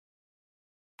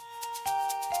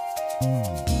Hi,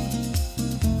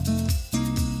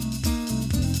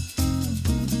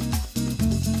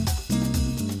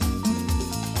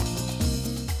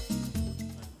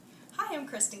 I'm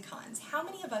Kristin Kons. How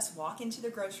many of us walk into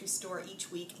the grocery store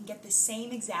each week and get the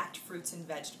same exact fruits and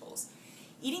vegetables?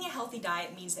 Eating a healthy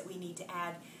diet means that we need to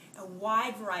add a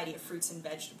wide variety of fruits and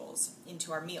vegetables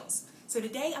into our meals. So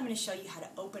today I'm going to show you how to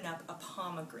open up a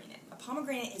pomegranate. A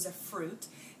pomegranate is a fruit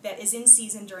that is in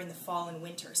season during the fall and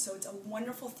winter. So it's a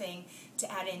wonderful thing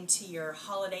to add into your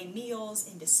holiday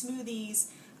meals, into smoothies,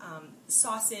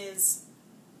 sauces.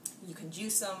 You can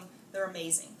juice them. They're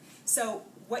amazing. So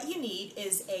what you need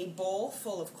is a bowl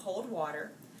full of cold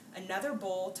water, another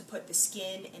bowl to put the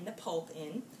skin and the pulp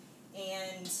in,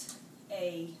 and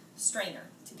a strainer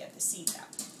to get the seeds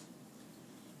out.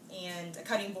 And a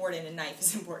cutting board and a knife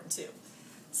is important too.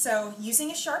 So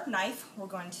using a sharp knife, we're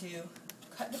going to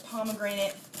cut the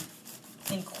pomegranate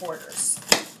in quarters.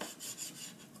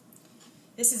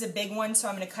 This is a big one, so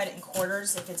I'm going to cut it in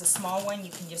quarters. If it's a small one,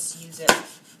 you can just use it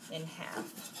in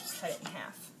half. Cut it in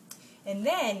half. And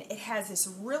then it has this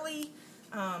really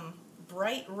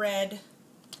bright red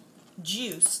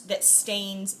juice that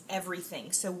stains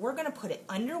everything. So we're going to put it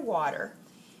underwater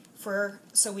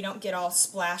so we don't get all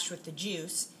splashed with the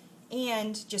juice.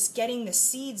 And just getting the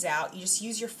seeds out, you just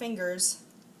use your fingers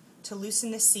to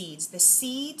loosen the seeds. The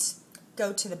seeds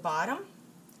go to the bottom,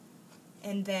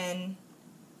 and then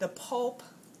the pulp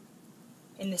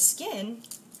and the skin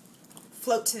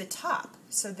float to the top.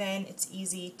 So then it's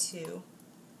easy to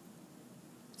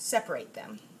separate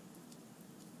them.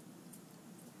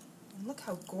 And look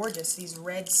how gorgeous these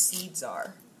red seeds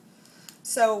are.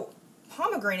 So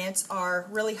pomegranates are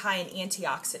really high in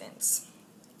antioxidants.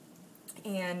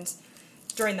 And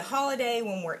during the holiday,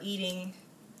 when we're eating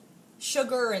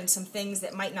sugar and some things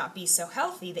that might not be so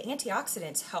healthy, the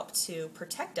antioxidants help to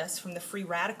protect us from the free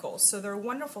radicals. So they're a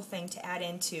wonderful thing to add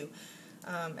into,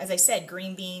 as I said,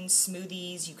 green beans,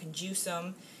 smoothies. You can juice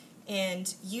them.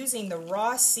 And using the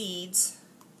raw seeds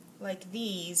like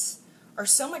these are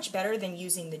so much better than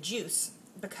using the juice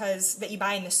that you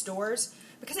buy in the stores,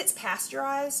 because it's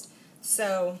pasteurized.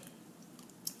 So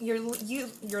you're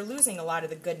losing a lot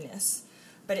of the goodness.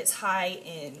 But it's high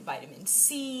in vitamin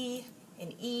C,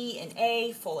 and E, and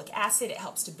A, folic acid. It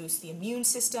helps to boost the immune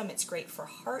system. It's great for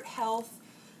heart health.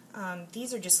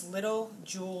 These are just little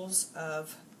jewels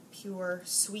of pure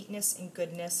sweetness and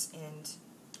goodness and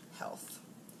health.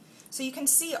 So you can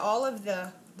see all of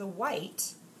the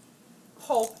white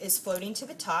pulp is floating to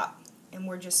the top, and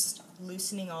we're just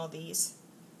loosening all these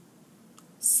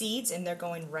seeds, and they're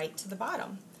going right to the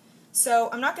bottom. So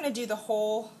I'm not going to do the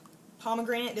whole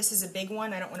pomegranate. This is a big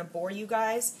one. I don't want to bore you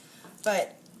guys,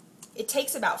 but it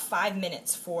takes about 5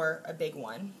 minutes for a big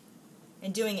one.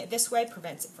 And doing it this way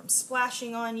prevents it from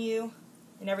splashing on you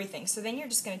and everything. So then you're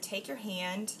just going to take your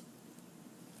hand,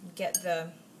 get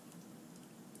the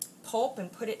pulp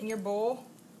and put it in your bowl.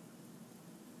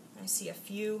 I see a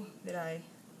few that I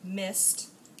missed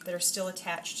that are still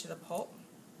attached to the pulp.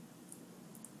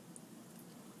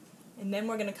 And then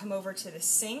we're going to come over to the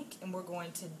sink, and we're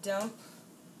going to dump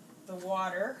the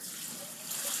water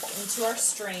into our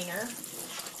strainer.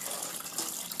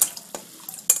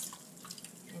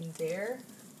 And there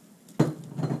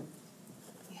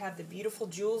you have the beautiful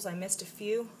jewels. I missed a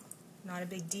few, not a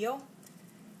big deal.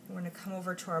 We're going to come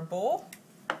over to our bowl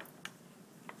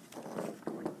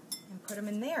and put them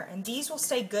in there. And these will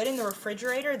stay good in the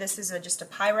refrigerator. This is just a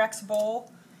Pyrex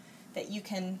bowl that you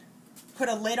can put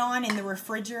a lid on in the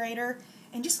refrigerator.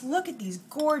 And just look at these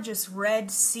gorgeous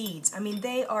red seeds. I mean,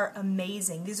 they are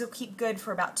amazing. These will keep good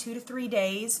for about 2 to 3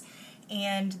 days,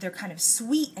 and they're kind of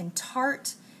sweet and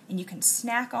tart, and you can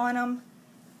snack on them.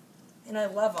 And I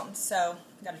love them, so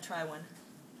I've got to try one.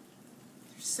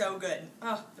 They're so good.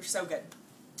 Oh, they're so good.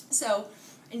 So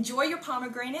enjoy your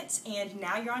pomegranates, and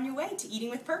now you're on your way to eating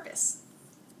with purpose.